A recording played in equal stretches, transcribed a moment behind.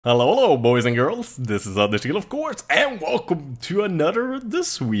Hello, hello, boys and girls. This is Ostersund, of course, and welcome to another The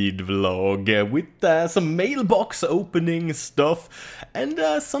Swede vlog with some mailbox opening stuff and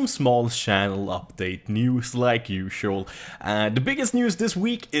some small channel update news like usual. The biggest news this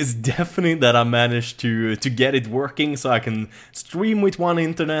week is definitely that I managed to get it working so I can stream with one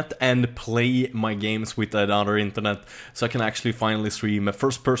internet and play my games with another internet, so I can actually finally stream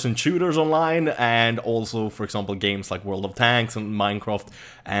first-person shooters online and also, for example, games like World of Tanks and Minecraft.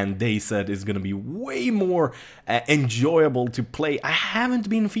 And they said it's gonna be way more enjoyable to play. I haven't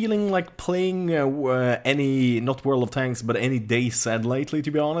been feeling like playing any, not World of Tanks, but any DayZ lately, to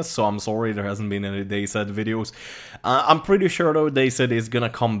be honest, so I'm sorry there hasn't been any DayZ videos. I'm pretty sure though they said it's gonna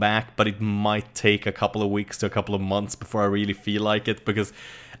come back, but it might take a couple of weeks to a couple of months before I really feel like it, because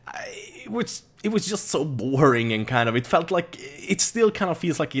it was just so boring, and kind of, it felt like, it still kind of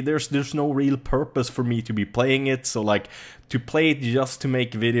feels like there's no real purpose for me to be playing it, so like, to play it just to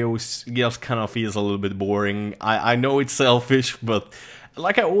make videos just kind of feels a little bit boring. I know it's selfish, but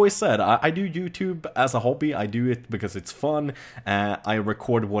like I always said, I do YouTube as a hobby. I do it because it's fun. I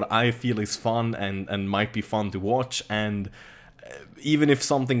record what I feel is fun and might be fun to watch, and even if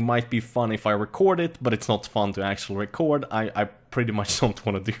something might be fun if I record it, but it's not fun to actually record, I pretty much don't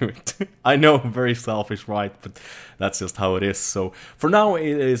want to do it. I know, very selfish, right? But that's just how it is. So for now it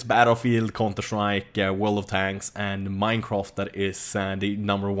is Battlefield, Counter-Strike, World of Tanks, and Minecraft that is the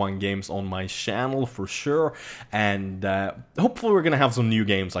 #1 games on my channel for sure. And hopefully we're gonna have some new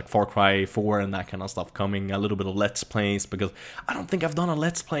games like Far Cry 4 and that kind of stuff coming, a little bit of Let's Plays, because I don't think I've done a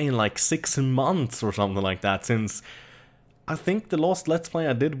Let's Play in like 6 months or something like that, since I think the last Let's Play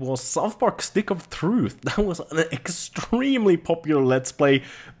I did was South Park Stick of Truth. That was an extremely popular Let's Play,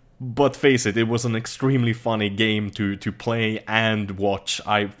 but face it, it was an extremely funny game to play and watch,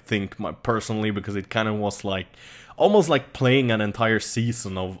 I think, personally, because it kind of was like, almost like playing an entire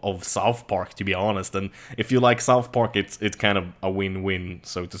season of South Park, to be honest. And if you like South Park, it's kind of a win-win,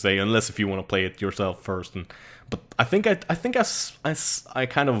 so to say, unless if you want to play it yourself first. But I think I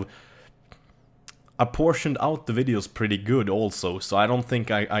kind of apportioned out the videos pretty good also, so I don't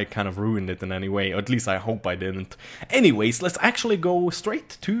think I kind of ruined it in any way, or at least I hope I didn't. Anyways, let's actually go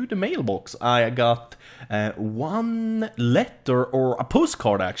straight to the mailbox. I got one letter, or a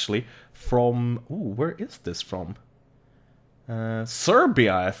postcard actually, from, ooh, where is this from?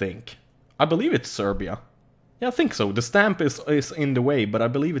 Serbia, I think. I believe it's Serbia. Yeah, I think so. The stamp is in the way, but I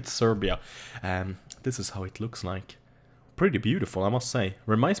believe it's Serbia. This is how it looks like. Pretty beautiful, I must say.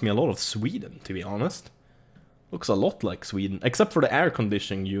 Reminds me a lot of Sweden, to be honest. Looks a lot like Sweden, except for the air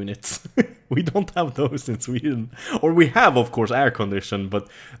conditioning units. We don't have those in Sweden. Or we have, of course, air condition, but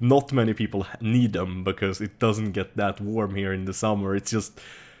not many people need them because it doesn't get that warm here in the summer. It's just,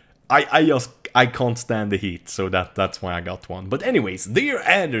 I can't stand the heat, so that's why I got one. But anyways, dear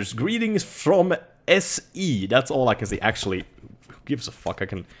Anders, greetings from SE. That's all I can say. Actually, who gives a fuck? I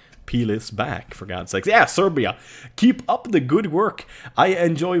can peel this back, for God's sakes. Yeah, Serbia, keep up the good work. I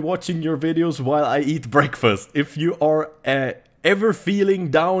enjoy watching your videos while I eat breakfast. If you are ever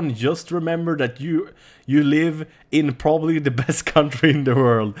feeling down, just remember that you live in probably the best country in the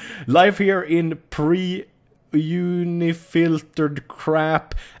world. Life here in unifiltered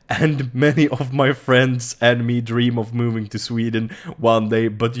crap, and many of my friends and me dream of moving to Sweden one day,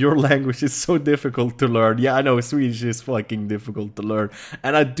 but your language is so difficult to learn. Yeah, I know, Swedish is fucking difficult to learn,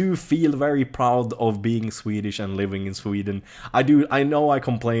 and I do feel very proud of being Swedish and living in Sweden. I know I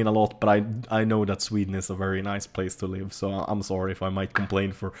complain a lot, but I know that Sweden is a very nice place to live, so I'm sorry if I might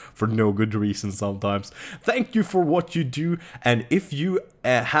complain for no good reason sometimes. Thank you for what you do, and if you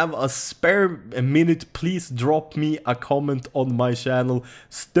have a spare minute, please drop me a comment on my channel.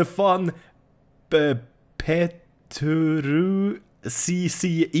 Stefan Petru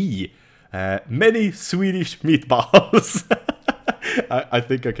CCE. Many Swedish meatballs. I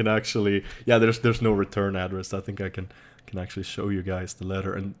think I can actually, yeah, there's no return address. I think I can actually show you guys the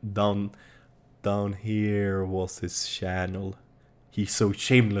letter, and down here was his channel. He so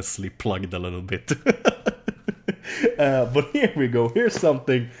shamelessly plugged a little bit. But here we go. Here's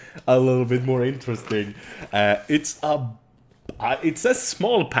something a little bit more interesting. It says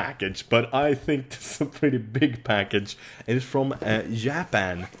small package, but I think this is a pretty big package. It's from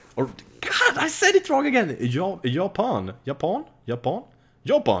Japan. Or, God, I said it wrong again. Japan.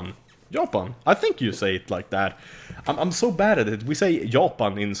 I think you say it like that. I'm so bad at it. We say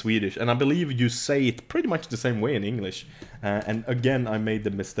Japan in Swedish, and I believe you say it pretty much the same way in English. And again, I made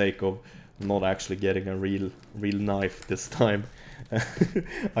the mistake of not actually getting a real knife this time.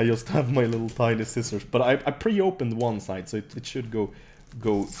 I just have my little tiny scissors, but I pre-opened one side, so it should go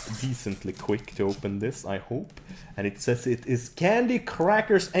go decently quick to open this, I hope. And it says it is candy,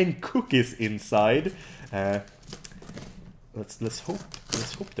 crackers, and cookies inside. Let's hope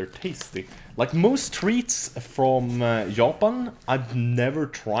they're tasty. Like most treats from Japan, I've never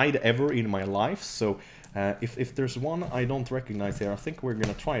tried ever in my life. So if there's one I don't recognize here, I think we're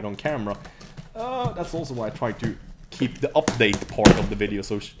gonna try it on camera. That's also why I try to keep the update part of the video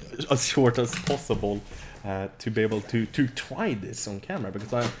so as short as possible. To be able to try this on camera,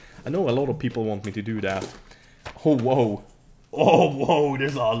 because I know a lot of people want me to do that. Oh whoa, oh whoa,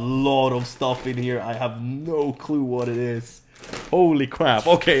 there's a lot of stuff in here. I have no clue what it is. Holy crap.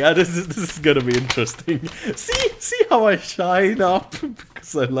 Okay, this is gonna be interesting. See how I shine up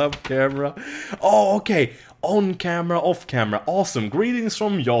because I love camera. Oh, okay. On camera, off camera. Awesome. Greetings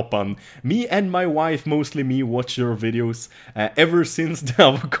from Japan. Me and my wife, mostly me, watch your videos. Ever since the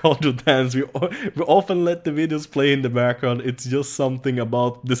avocado dance, we often let the videos play in the background. It's just something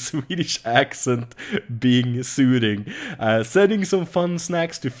about the Swedish accent being soothing. Sending some fun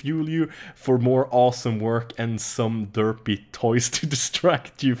snacks to fuel you for more awesome work and some derpy toys to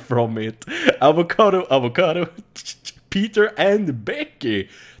distract you from it. Avocado, Peter and Becky.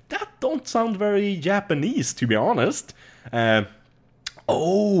 That don't sound very Japanese, to be honest.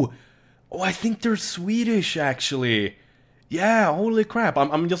 Oh, I think they're Swedish, actually. Yeah, holy crap.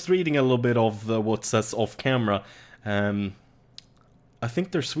 I'm just reading a little bit of what says off camera. I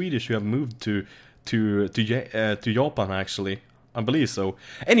think they're Swedish who have moved to Japan, actually. I believe so.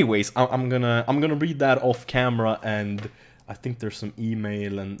 Anyways, I'm gonna read that off camera, and I think there's some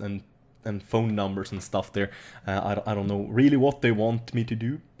email and phone numbers and stuff there. I don't know really what they want me to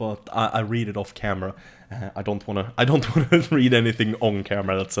do, but I read it off camera. I don't wanna read anything on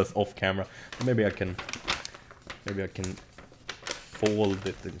camera that says off camera. But maybe I can fold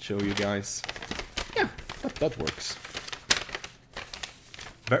it and show you guys. Yeah, that works.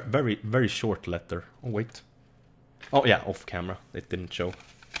 Very short letter. Oh wait. Oh yeah, off camera. It didn't show.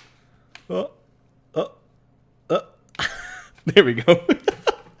 There we go.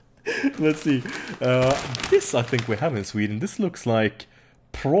 Let's see. This I think we have in Sweden. This looks like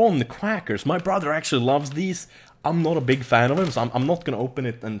prawn crackers. My brother actually loves these. I'm not a big fan of them, so I'm not gonna open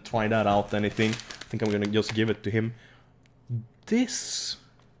it and try that out anything. I think I'm gonna just give it to him. This...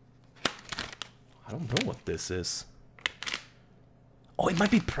 I don't know what this is. Oh, it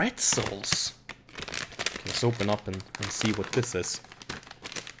might be pretzels. Okay, let's open up and see what this is.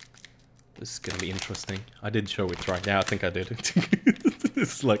 This is gonna be interesting. I did show it right. Yeah, I think I did.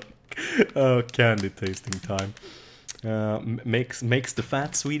 It's like candy tasting time. Makes the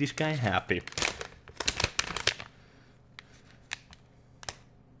fat Swedish guy happy.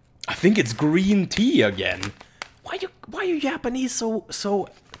 I think it's green tea again. Why are you Japanese so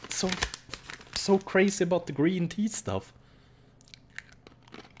crazy about the green tea stuff?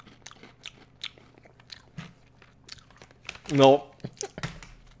 No.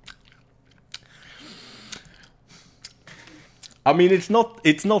 I mean, it's not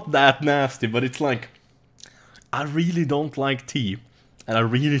that nasty, but it's like, I really don't like tea, and I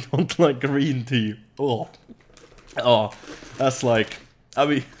really don't like green tea. Oh, that's like, I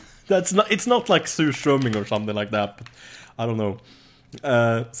mean, it's not like surströmming or something like that. But I don't know.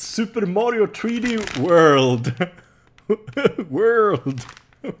 Super Mario 3D World, world,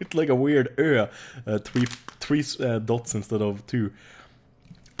 with like a weird three dots instead of two.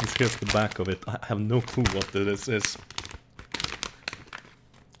 Here's the back of it. I have no clue what this is.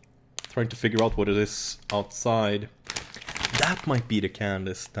 Trying to figure out what it is outside. That might be the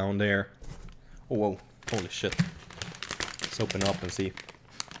candies down there. Oh, whoa. Holy shit. Let's open up and see.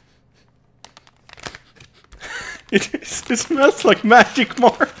 It smells like magic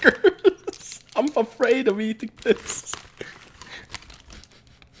markers. I'm afraid of eating this.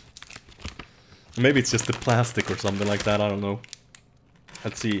 Maybe it's just the plastic or something like that. I don't know.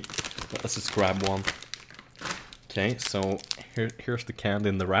 Let's see. Let's just grab one. Okay, so here's the candy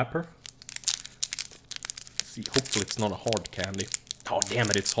in the wrapper. See, hopefully it's not a hard candy. Oh damn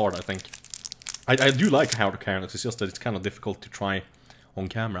it, it's hard, I think. I do like hard candies, it's just that it's kind of difficult to try on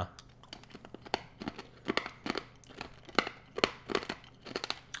camera.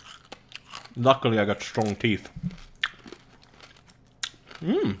 Luckily I got strong teeth.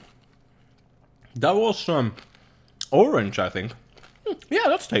 That was orange, I think. Yeah,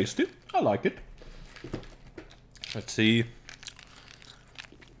 that's tasty. I like it. Let's see.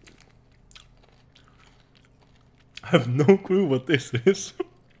 I have no clue what this is.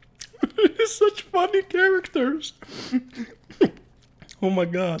 It's such funny characters. Oh my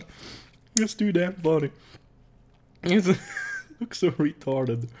god. It's too damn funny. It looks so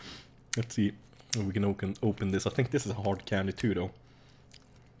retarded. Let's see if we can open this. I think this is a hard candy too, though.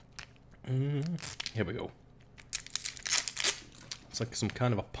 Here we go. It's like some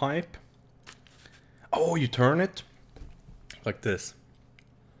kind of a pipe. Oh, you turn it like this.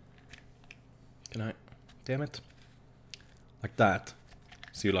 Can I? Damn it. Like that.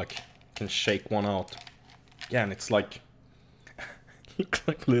 So you like can shake one out. Yeah, and it's like looks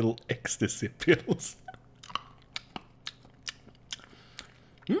like little ecstasy pills.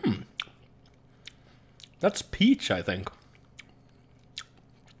 That's peach, I think.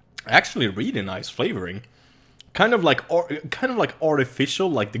 Actually, really nice flavoring. Kind of like artificial,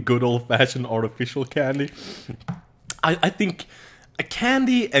 like the good old-fashioned artificial candy. I think a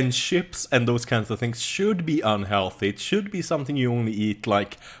candy and chips and those kinds of things should be unhealthy. It should be something you only eat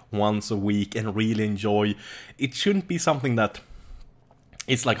like once a week and really enjoy. It shouldn't be something that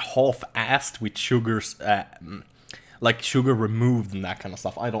is like half-assed with sugars, like sugar removed and that kind of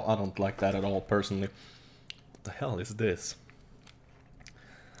stuff. I don't like that at all personally. What the hell is this?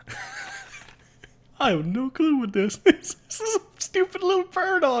 I have no clue what this is. This is a stupid little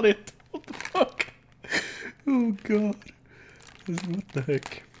bird on it. What the fuck? Oh god. What the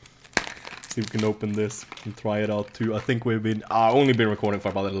heck? See if we can open this and try it out too. I think we've been only been recording for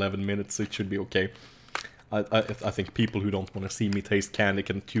about 11 minutes, so it should be okay. I think people who don't want to see me taste candy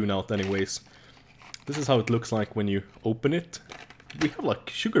can tune out anyways. This is how it looks like when you open it. We have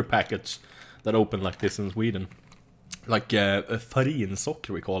like sugar packets that open like this in Sweden. Like a farin socker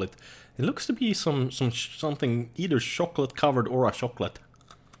we call it. It looks to be something either chocolate covered or a chocolate.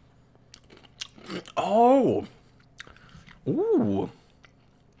 Oh! Ooh!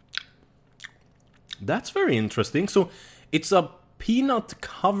 That's very interesting. So it's a peanut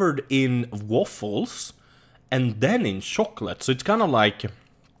covered in waffles and then in chocolate. So it's kind of like...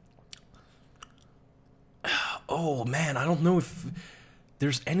 Oh man, I don't know if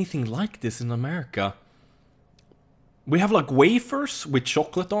there's anything like this in America. We have like wafers with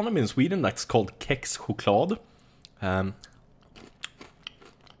chocolate on them in Sweden. That's called kexchoklad. But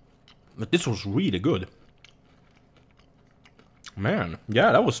this was really good. Man,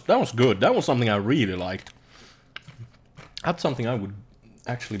 yeah, that was good. That was something I really liked. That's something I would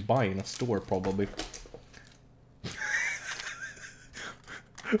actually buy in a store probably.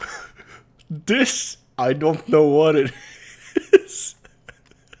 This, I don't know what it is.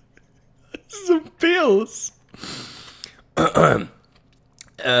 Some pills. I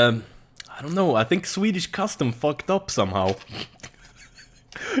don't know. I think Swedish Custom fucked up somehow.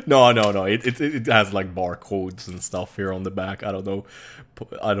 No. It has like barcodes and stuff here on the back. I don't know.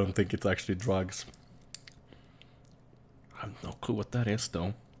 I don't think it's actually drugs. I have no clue what that is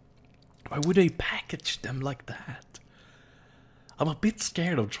though. Why would they package them like that? I'm a bit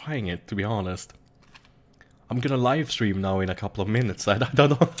scared of trying it, to be honest. I'm gonna live stream now in a couple of minutes. I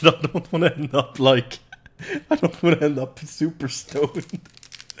don't want to end up like... I don't want to end up super stoned.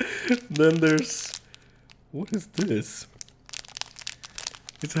 Then there's... What is this?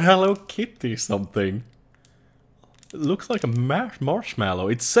 It's a Hello Kitty something. It looks like a marshmallow.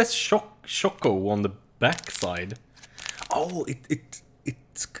 It says Choco on the backside. Oh, it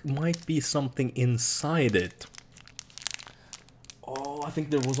might be something inside it. Oh, I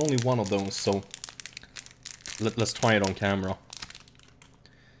think there was only one of those, so... Let's try it on camera.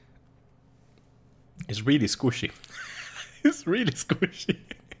 It's really squishy. It's really squishy.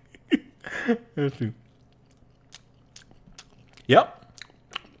 Let's see. Yep.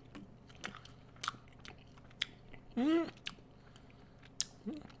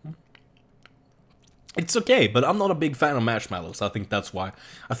 It's okay, but I'm not a big fan of marshmallows. I think that's why.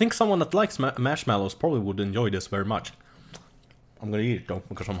 I think someone that likes marshmallows probably would enjoy this very much. I'm gonna eat it though,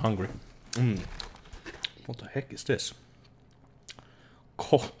 because I'm hungry. What the heck is this?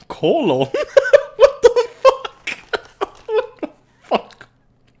 Colon? What the fuck? What the fuck?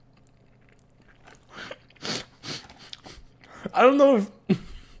 I don't know if...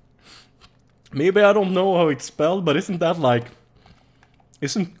 Maybe I don't know how it's spelled, but isn't that like...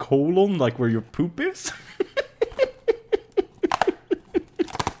 Isn't colon like where your poop is?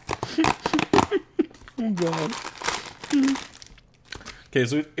 Oh god. Okay,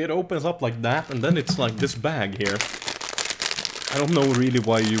 so it opens up like that, and then it's like this bag here. I don't know really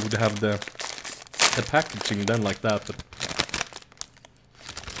why you would have the packaging then like that, but...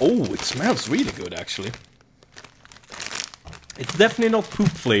 Oh, it smells really good, actually. It's definitely not poop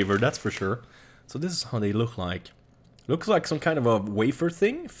flavor, that's for sure. So this is how they look like. Looks like some kind of a wafer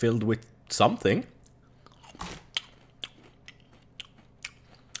thing filled with something.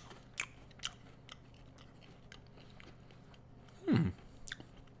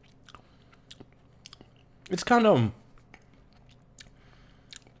 It's kind of...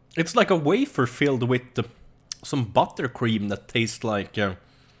 It's like a wafer filled with some buttercream that tastes like...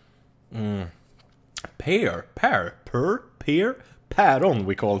 Pear, päron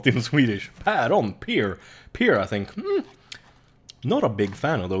we call it in Swedish. Päron, pear, I think. Not a big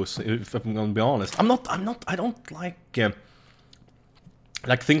fan of those, if I'm gonna be honest. I don't like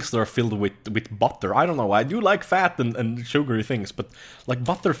things that are filled with butter. I don't know, I do like fat and sugary things, but like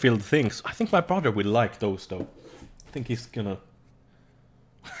butter-filled things, I think my brother will like those though. I think he's gonna...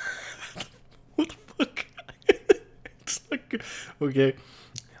 What the fuck? It's like... Okay.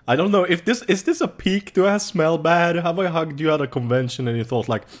 I don't know, if this... Is this a peak? Do I smell bad? Have I hugged you at a convention and you thought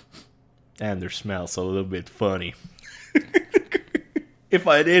like... And their smells a little bit funny. If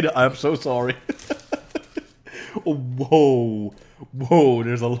I did, I'm so sorry. Oh, whoa. Whoa,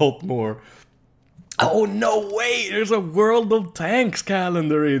 there's a lot more. Oh, no way! There's a World of Tanks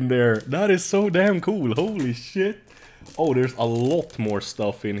calendar in there. That is so damn cool. Holy shit. Oh, there's a lot more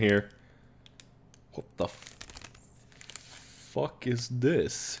stuff in here. What the fuck is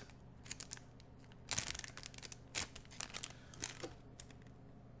this?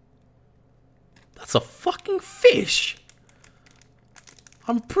 That's a fucking fish.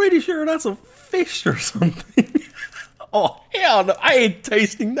 I'm pretty sure that's a fish or something. Oh, hell no. I ain't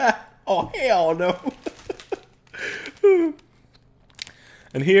tasting that. Oh, hell no.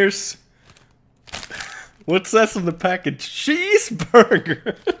 And here's... what says on the package?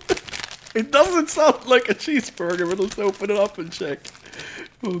 Cheeseburger. It doesn't sound like a cheeseburger, but let's open it up and check.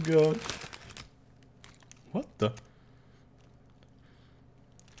 Oh, God. What the...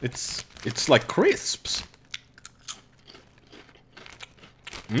 It's like crisps.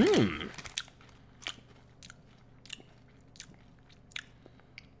 Mmm.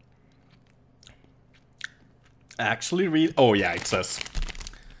 Actually read... Oh yeah, it says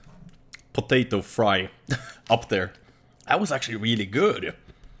potato fry up there. That was actually really good.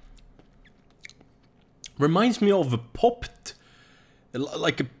 Reminds me of a popped...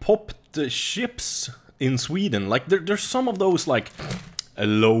 like a popped chips in Sweden. Like there's some of those like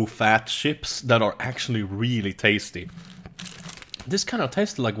low-fat chips that are actually really tasty. This kind of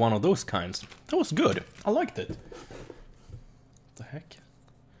tasted like one of those kinds. That was good. I liked it. What the heck?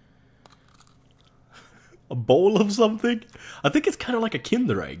 A bowl of something? I think it's kind of like a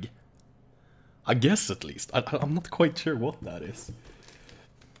Kinder Egg. I guess, at least. I'm not quite sure what that is.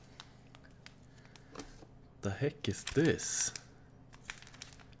 The heck is this?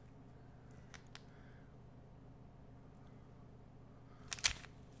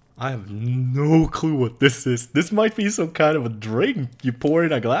 I have no clue what this is. This might be some kind of a drink you pour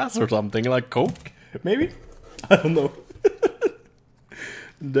in a glass or something, like Coke, maybe? I don't know.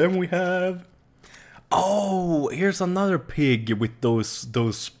 Then we have... Oh, here's another pig with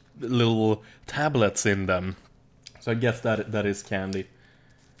those little tablets in them. So I guess that is candy.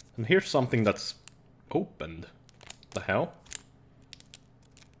 And here's something that's opened. The hell?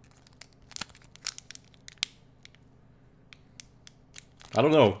 I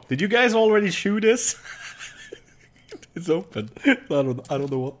don't know. Did you guys already chew this? It's open. I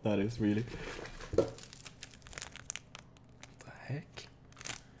don't know what that is really. What the heck?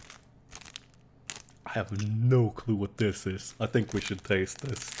 I have no clue what this is. I think we should taste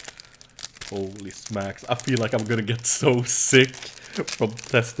this. Holy smacks. I feel like I'm gonna get so sick from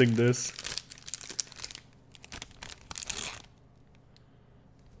testing this.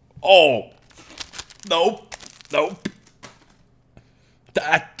 Oh! Nope. Nope.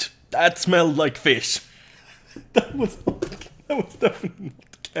 That smelled like fish. That was definitely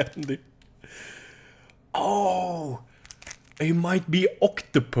not candy. Oh! It might be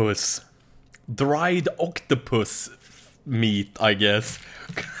octopus. Dried octopus meat, I guess.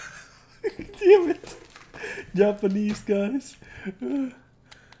 Damn it. Japanese guys.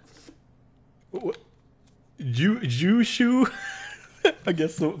 What? Jushu? I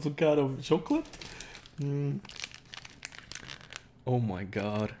guess some kind of chocolate? Oh my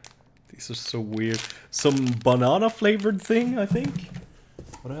god. These are so weird. Some banana flavored thing, I think.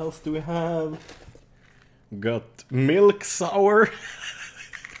 What else do we have? Got milk sour.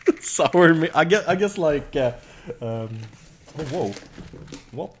 Sour milk. I guess like oh, whoa.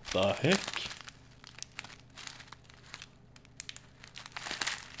 What the heck?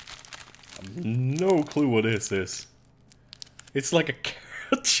 I have no clue what this is. It's like a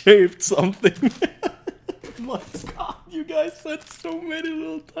carrot shaped something. My god, you guys said so many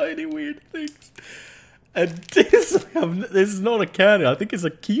little tiny weird things. And this is not a candy, I think it's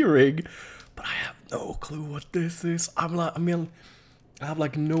a key ring. But I have no clue what this is. I have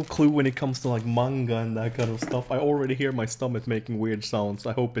like no clue when it comes to like manga and that kind of stuff. I already hear my stomach making weird sounds.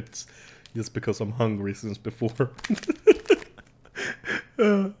 I hope it's just because I'm hungry since before.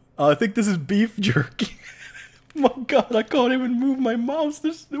 I think this is beef jerky. My god, I can't even move my mouse.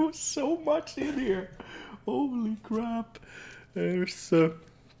 There was so much in here. Holy crap. There's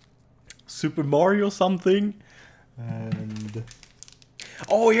Super Mario something. And...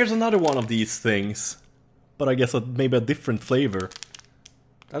 oh, here's another one of these things. But I guess maybe a different flavor.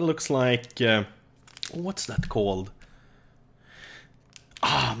 That looks like... what's that called?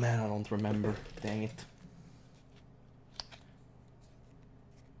 Ah, man, I don't remember. Dang it.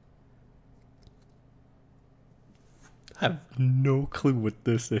 I have no clue what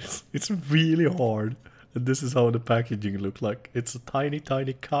this is. It's really hard. And this is how the packaging looked like. It's a tiny,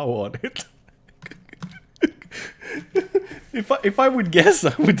 tiny cow on it. If I would guess,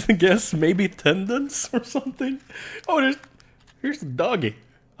 I would guess maybe tendons or something. Oh, here's a doggy.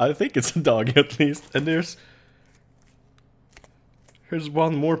 I think it's a doggy at least. And here's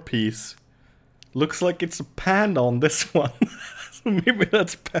one more piece. Looks like it's a panda on this one. So maybe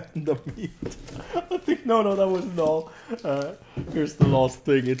that's panda meat. I think no, that wasn't all. Here's the last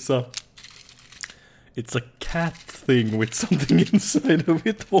thing. It's a cat thing with something inside of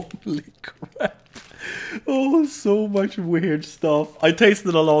it. Holy crap. Oh, so much weird stuff. I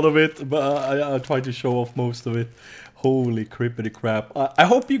tasted a lot of it, but I tried to show off most of it. Holy crippity crap. I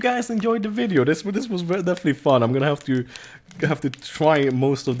hope you guys enjoyed the video. This was definitely fun. I'm gonna have to try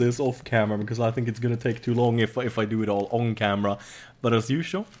most of this off camera because I think it's gonna take too long if I do it all on camera. But as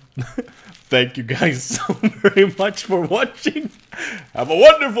usual, thank you guys so very much for watching. Have a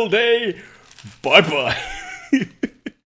wonderful day. Bye bye.